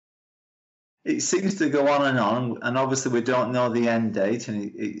It seems to go on, and obviously we don't know the end date,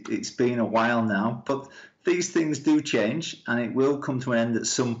 and it's been a while now. But these things do change, and it will come to an end at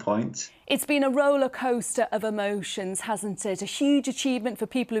some point. It's been a roller coaster of emotions, hasn't it? A huge achievement for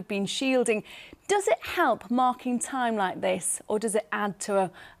people who've been shielding. Does it help marking time like this, or does it add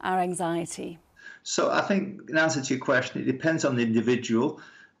to our anxiety? So I think, in answer to your question, it depends on the individual,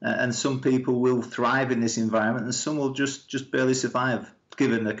 and some people will thrive in this environment, and some will just barely survive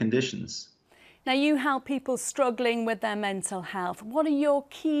given the conditions. Now, you help people struggling with their mental health. What are your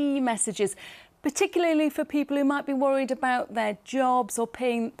key messages, particularly for people who might be worried about their jobs or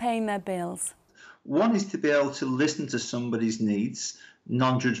paying their bills? One is to be able to listen to somebody's needs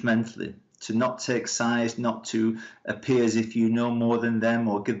non-judgmentally, to not take sides, not to appear as if you know more than them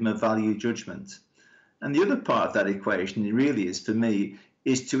or give them a value judgment. And the other part of that equation really is, for me,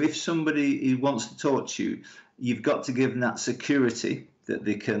 is to, if somebody wants to talk to you, you've got to give them that security that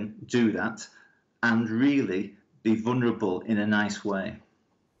they can do that, and really be vulnerable in a nice way.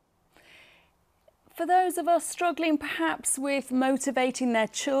 For those of us struggling perhaps with motivating their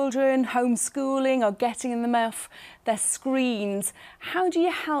children, homeschooling or getting them off their screens, how do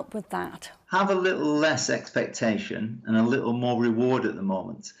you help with that? Have a little less expectation and a little more reward at the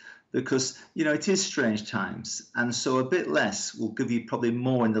moment, because, you know, it is strange times, and so a bit less will give you probably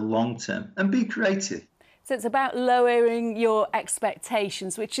more in the long term. And be creative. So it's about lowering your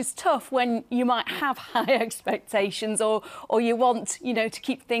expectations, which is tough when you might have high expectations or you want, you know, to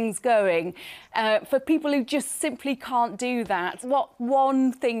keep things going. For people who just simply can't do that, what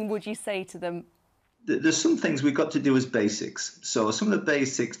one thing would you say to them? There's some things we've got to do as basics. So some of the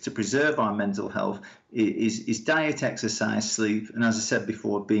basics to preserve our mental health is diet, exercise, sleep, and, as I said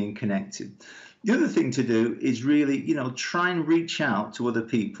before, being connected. The other thing to do is really, you know, try and reach out to other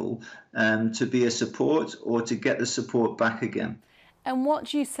people to be a support or to get the support back again. And what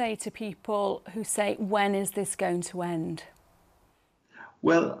do you say to people who say, when is this going to end?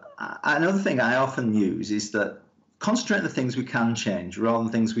 Well, another thing I often use is that concentrate on the things we can change rather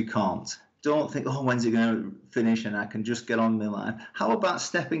than things we can't. Don't think, oh, when's it going to finish and I can just get on with my life. How about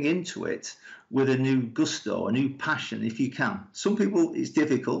stepping into it with a new gusto, a new passion, if you can? Some people, it's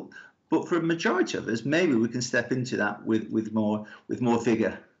difficult. But for a majority of us, maybe we can step into that with more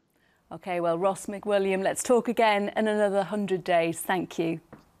vigour. OK, well, Ross McWilliam, let's talk again in another 100 days. Thank you.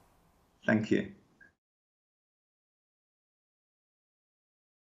 Thank you.